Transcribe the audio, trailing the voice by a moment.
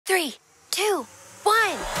3, 2, 1.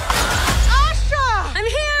 Asha! I'm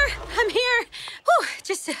here. Whew,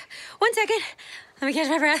 just 1 second. Let me catch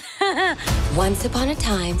my breath. Once upon a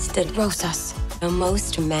time stood Rosas, the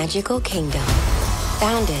most magical kingdom,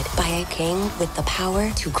 founded by a king with the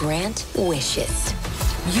power to grant wishes.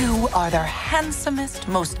 You are their handsomest,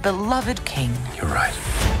 most beloved king. You're right.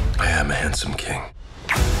 I am a handsome king.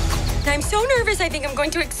 I'm so nervous, I think I'm going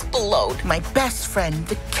to explode. My best friend,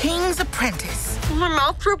 the king's apprentice. My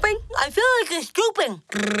mouth drooping? I feel like it's drooping.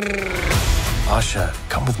 Asha,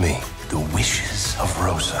 come with me. The wishes of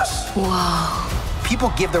Rosas. Whoa.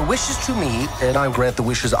 People give their wishes to me, and I grant the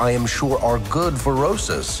wishes I am sure are good for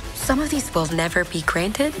Rosas. Some of these will never be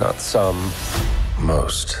granted. Not some,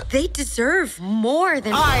 most. They deserve more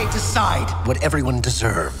than... I decide. What everyone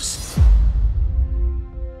deserves.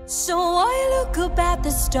 So I look up at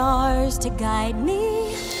the stars to guide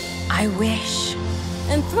me I wish.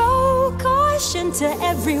 and throw caution to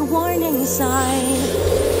every warning sign.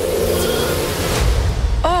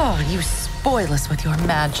 Oh, you spoil us with your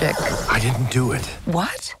magic. I didn't do it.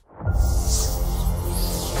 What?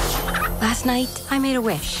 Last night, I made a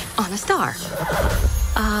wish on a star.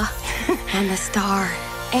 And the star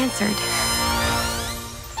answered.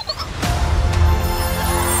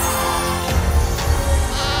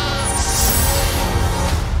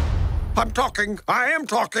 I'm talking. I am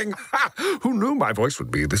talking. Ha! Who knew my voice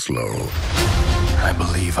would be this low? I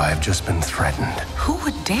believe I have just been threatened. Who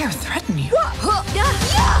would dare threaten you?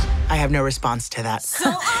 I have no response to that. So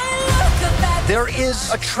I look up at There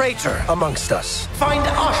is a traitor amongst us. Find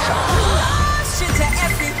Asha. caution to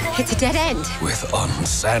every It's a dead end. With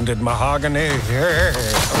unsanded mahogany.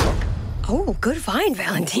 Oh, good find,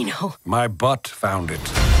 Valentino. My butt found it.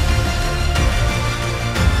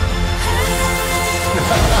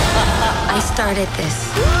 I started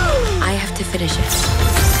this. I have to finish it.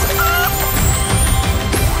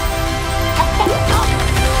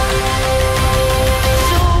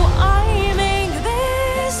 So I make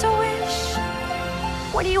this wish.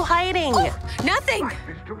 What are you hiding? Nothing.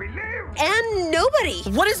 And nobody.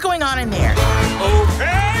 What is going on in there?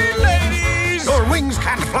 Okay, ladies! Your wings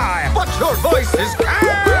can't fly, but your voices can!